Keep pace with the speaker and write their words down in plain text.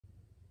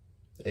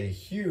A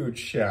huge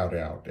shout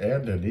out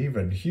and an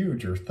even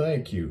huger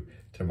thank you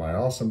to my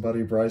awesome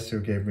buddy Bryce, who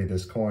gave me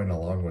this coin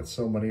along with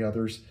so many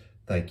others.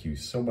 Thank you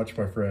so much,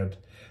 my friend.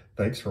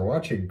 Thanks for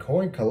watching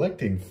Coin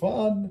Collecting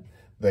Fun,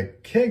 the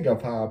king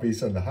of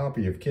hobbies and the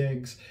hobby of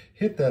kings.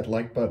 Hit that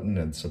like button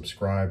and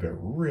subscribe. It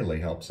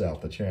really helps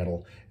out the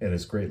channel and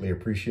is greatly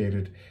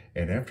appreciated.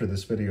 And after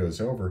this video is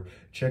over,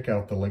 check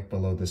out the link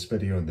below this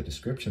video in the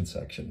description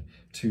section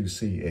to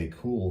see a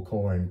cool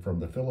coin from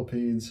the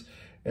Philippines.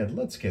 And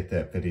let's get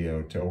that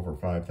video to over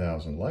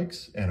 5,000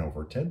 likes and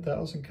over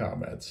 10,000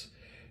 comments.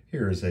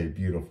 Here is a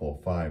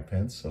beautiful 5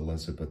 pence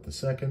Elizabeth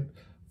II,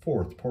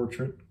 4th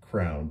portrait,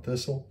 crown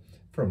Thistle,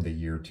 from the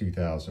year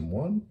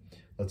 2001.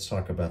 Let's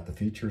talk about the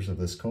features of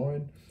this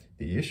coin.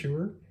 The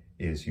issuer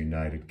is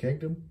United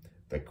Kingdom.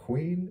 The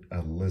Queen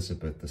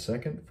Elizabeth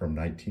II from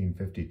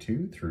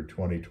 1952 through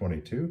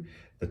 2022.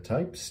 The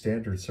type,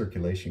 standard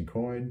circulation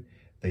coin.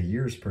 The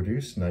years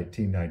produced,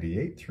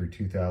 1998 through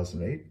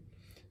 2008.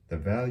 The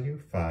value,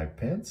 5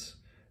 pence.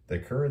 The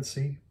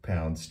currency,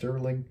 pound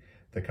sterling.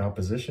 The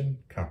composition,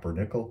 copper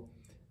nickel.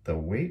 The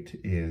weight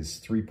is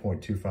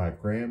 3.25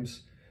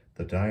 grams.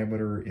 The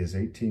diameter is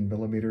 18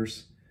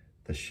 millimeters.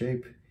 The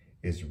shape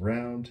is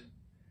round.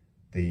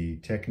 The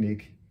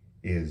technique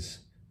is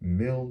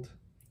milled.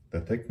 The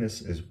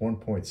thickness is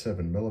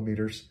 1.7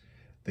 millimeters.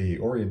 The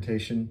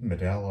orientation,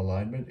 medal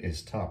alignment,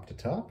 is top to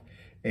top.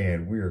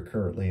 And we are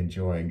currently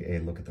enjoying a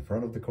look at the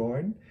front of the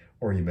coin,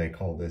 or you may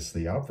call this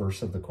the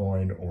obverse of the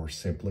coin, or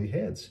simply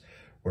heads,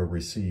 where we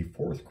see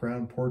 4th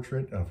crown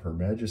portrait of Her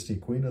Majesty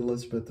Queen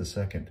Elizabeth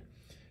II,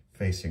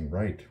 facing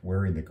right,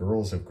 wearing the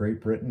Girls of Great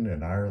Britain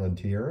and Ireland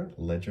tiara,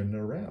 legend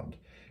around.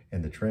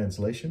 And the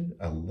translation,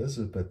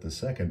 Elizabeth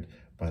II,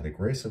 by the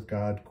grace of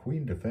God,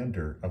 Queen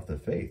Defender of the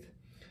Faith.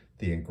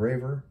 The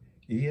engraver,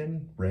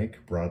 Ian Rank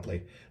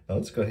Broadley. Now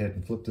let's go ahead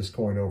and flip this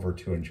coin over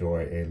to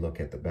enjoy a look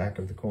at the back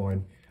of the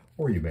coin,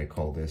 or you may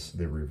call this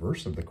the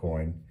reverse of the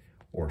coin,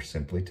 or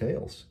simply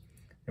tails.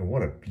 And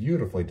what a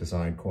beautifully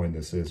designed coin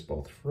this is,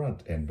 both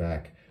front and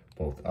back,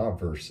 both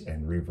obverse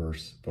and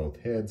reverse,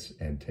 both heads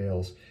and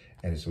tails.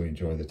 And as we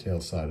enjoy the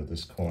tail side of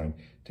this coin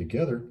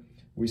together,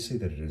 we see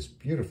that it is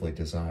beautifully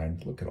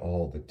designed. Look at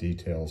all the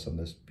details on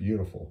this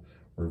beautiful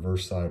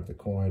reverse side of the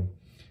coin.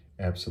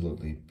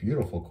 Absolutely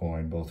beautiful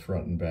coin, both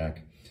front and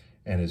back.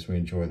 And as we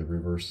enjoy the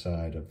reverse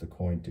side of the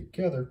coin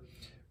together,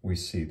 we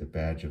see the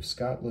badge of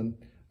Scotland,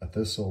 a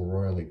thistle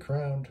royally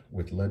crowned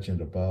with legend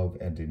above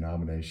and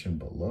denomination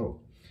below.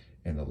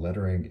 And the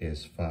lettering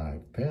is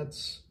 5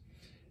 pence.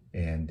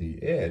 And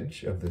the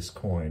edge of this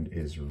coin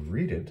is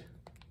reeded.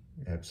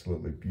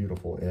 Absolutely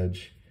beautiful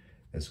edge,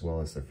 as well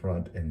as the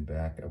front and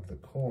back of the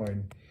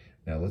coin.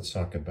 Now let's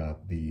talk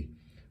about the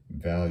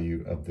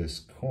value of this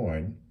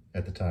coin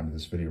at the time of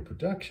this video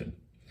production.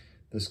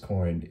 This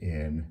coin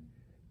in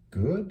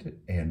good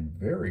and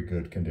very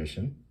good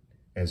condition,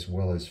 as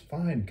well as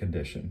fine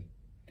condition,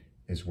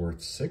 is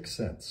worth 6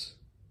 cents.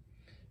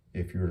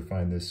 If you were to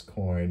find this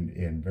coin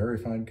in very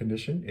fine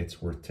condition,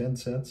 it's worth 10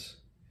 cents.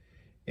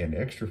 In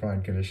extra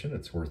fine condition,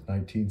 it's worth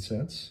 19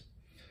 cents.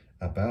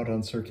 About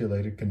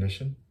uncirculated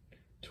condition,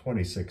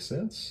 26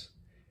 cents.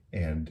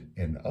 And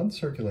in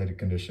uncirculated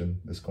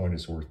condition, this coin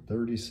is worth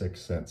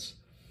 36 cents.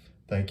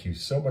 Thank you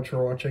so much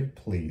for watching.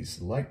 Please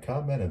like,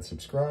 comment, and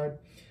subscribe.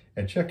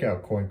 And check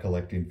out Coin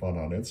Collecting Fun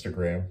on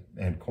Instagram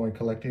and Coin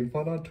Collecting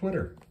Fun on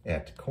Twitter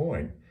at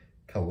Coin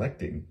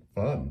Collecting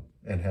Fun.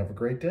 And have a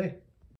great day.